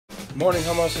Morning,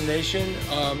 Hubbmuscle Nation.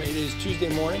 It is Tuesday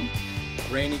morning,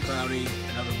 rainy, cloudy,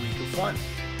 another week of fun.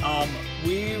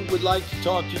 We would like to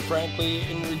talk to you, frankly,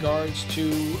 in regards to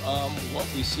what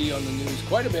we see on the news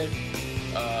quite a bit,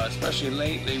 especially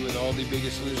lately with all the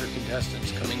Biggest Loser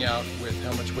contestants coming out with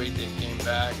how much weight they've gained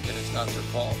back, and it's not their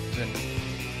fault, and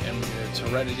it's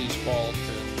heredity's fault,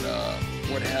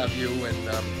 and what have you.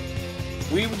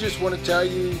 And we would just want to tell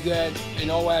you that in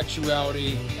all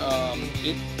actuality,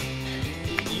 you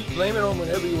blame it on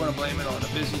whatever you want to blame it on. A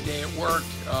busy day at work,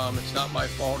 it's not my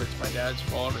fault, it's my dad's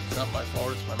fault, it's not my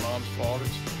fault, it's my mom's fault,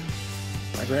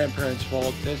 it's my grandparents'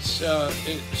 fault. It's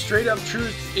straight up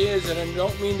truth is, and I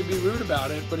don't mean to be rude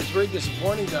about it, but it's very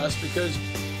disappointing to us because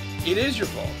it is your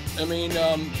fault. I mean,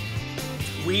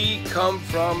 we come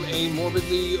from a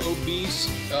morbidly obese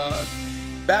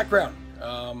background.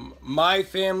 My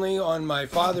family on my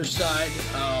father's side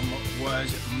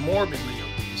was morbidly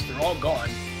obese. They're all gone.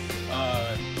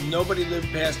 Nobody lived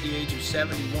past the age of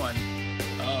 71.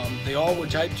 They all were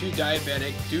type 2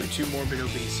 diabetic due to morbid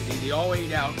obesity. They all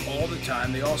ate out all the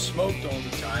time. They all smoked all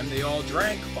the time. They all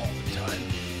drank all the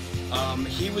time.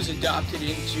 He was adopted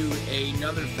into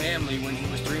another family when he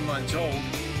was 3 months old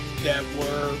that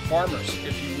were farmers,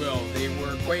 if you will. They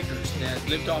were Quakers that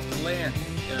lived off the land.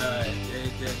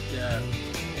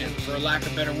 And for lack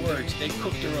of better words, they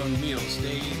cooked their own meals.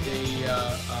 They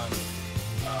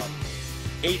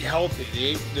ate healthy.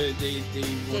 They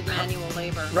did manual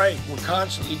labor. Right, were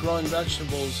constantly growing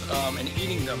vegetables and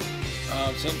eating them.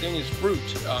 Same thing as fruit.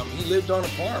 He lived on a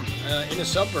farm in a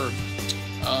suburb.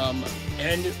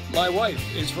 And my wife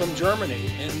is from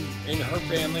Germany, and in her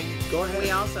family, go ahead.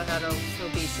 We also had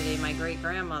obesity. My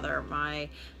great-grandmother, my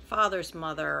father's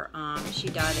mother, she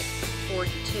died at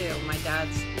 42. My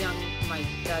dad's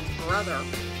brother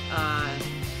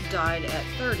died at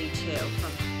 32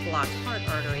 from blocked heart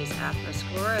arteries,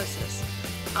 atherosclerosis.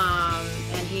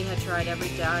 And he had tried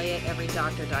every diet, every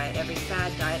doctor diet, every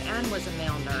fad diet, and was a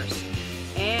male nurse.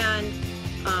 And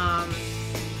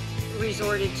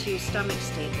resorted to stomach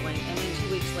stapling, and then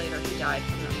 2 weeks later he died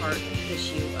from the heart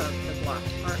issue of the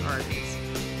blocked heart arteries.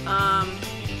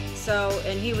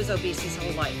 And he was obese his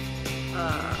whole life,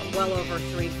 well over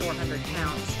 300-400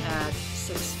 pounds at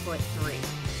 6'3".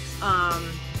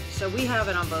 So we have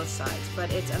it on both sides,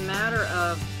 but it's a matter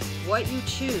of what you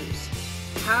choose,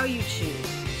 how you choose,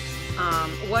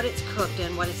 what it's cooked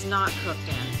in, what it's not cooked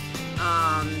in.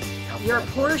 Your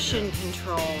portion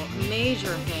control,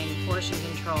 major thing, portion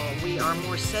control. We are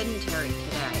more sedentary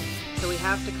today, so we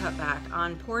have to cut back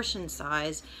on portion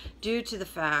size due to the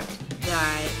fact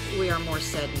that we are more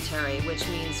sedentary, which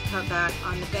means cut back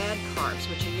on the bad carbs,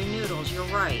 which are your noodles, your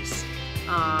rice.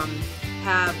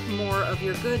 Have more of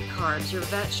your good carbs, your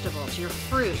vegetables, your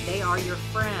fruit. They are your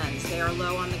friends. They are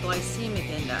low on the glycemic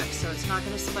index, so it's not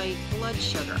going to spike blood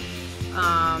sugar.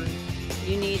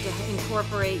 You need to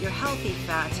incorporate your healthy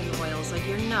fats and oils like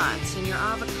your nuts and your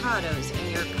avocados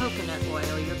and your coconut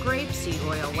oil, your grapeseed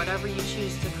oil, whatever you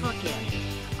choose to cook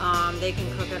in. They can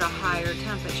cook at a higher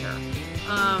temperature.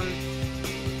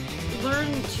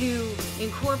 Learn to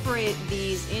incorporate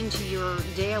these into your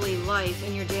daily life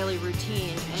and your daily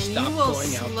routine, and you will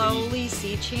slowly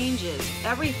see changes.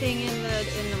 Everything in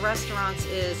the restaurants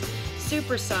is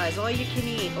supersized, all you can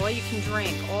eat, all you can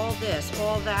drink, all this,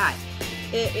 all that.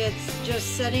 It's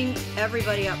just setting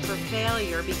everybody up for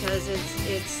failure because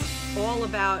it's all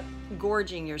about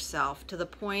gorging yourself to the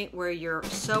point where you're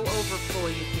so overfull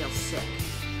you feel sick,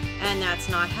 and that's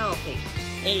not healthy.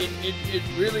 It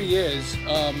really is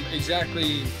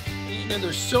exactly. You know,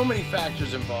 there's so many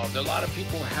factors involved. A lot of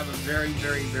people have a very,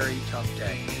 very, very tough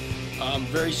day,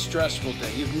 very stressful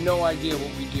day. You have no idea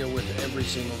what we deal with every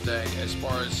single day as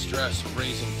far as stress of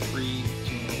raising 3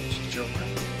 teenage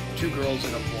children, 2 girls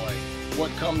and a boy.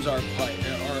 What comes our pike,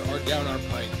 or down our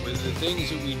pike, with the things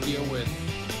that we deal with.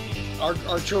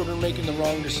 Our children making the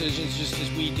wrong decisions just as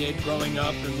we did growing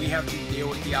up, and we have to deal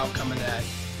with the outcome of that.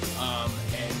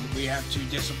 And we have to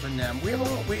discipline them. We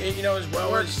have, you know, as well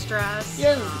work as stress.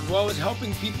 Yeah, as well as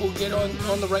helping people get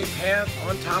on the right path.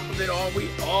 On top of it all, we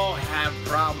all have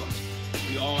problems.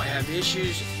 We all have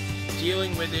issues.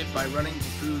 Dealing with it by running to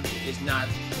food is not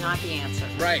the answer.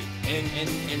 Right. And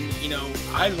you know,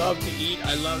 I love to eat.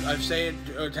 I've said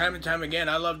it time and time again,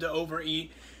 I love to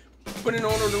overeat. But in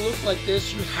order to look like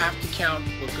this, you have to count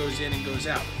what goes in and goes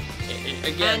out.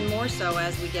 Again, and more so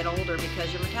as we get older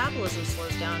because your metabolism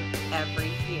slows down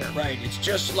every year. Right. It's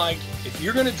just like if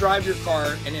you're going to drive your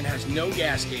car and it has no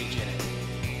gas gauge in it,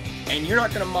 and you're not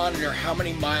going to monitor how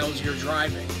many miles you're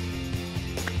driving,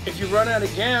 if you run out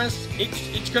of gas,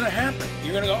 it's going to happen.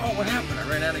 You're going to go, oh, what happened? I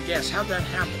ran out of gas. How'd that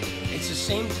happen? It's the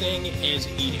same thing as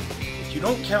eating. If you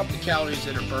don't count the calories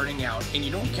that are burning out and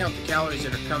you don't count the calories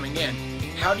that are coming in,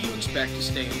 how do you expect to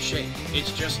stay in shape?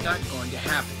 It's just not going to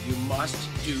happen. You must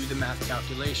do the math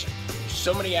calculation. There's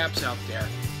so many apps out there.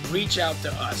 Reach out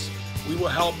to us. We will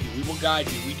help you. We will guide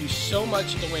you. We do so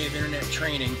much in the way of internet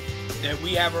training that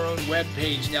we have our own web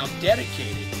page now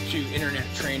dedicated to internet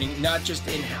training, not just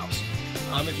in-house.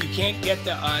 If you can't get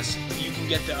to us, you can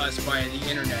get to us via the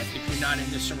internet if you're not in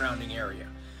the surrounding area.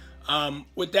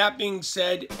 With that being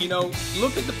said,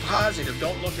 look at the positive.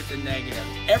 Don't look at the negative.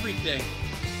 Everything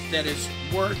that is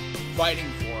worth fighting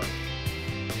for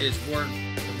is worth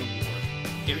the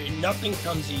reward. Nothing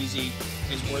comes easy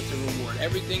is worth the reward.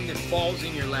 Everything that falls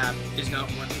in your lap is not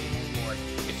worth the reward.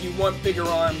 If you want bigger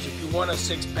arms, if you want a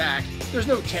six-pack, there's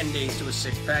no 10 days to a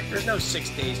six-pack. There's no 6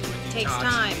 days to a detox. It takes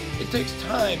time. It takes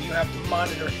time. You have to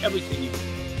monitor everything you do,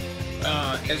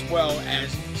 as well as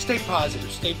stay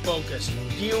positive, stay focused,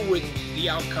 deal with the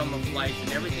outcome of life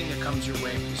and everything that comes your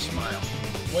way with a smile.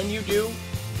 When you do,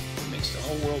 it makes the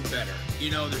whole world better.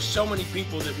 There's so many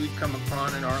people that we've come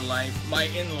upon in our life. My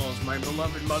in-laws, my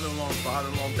beloved mother-in-law and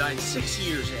father-in-law died 6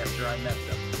 years after I met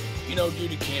them, due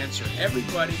to cancer.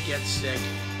 Everybody gets sick.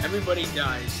 Everybody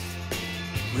dies.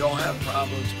 We all have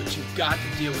problems, but you've got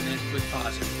to deal with it with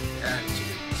positive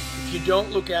attitude. If you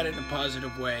don't look at it in a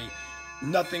positive way,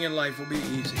 nothing in life will be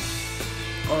easy.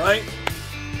 All right?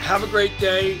 Have a great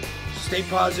day. Stay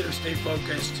positive, stay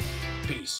focused. Peace.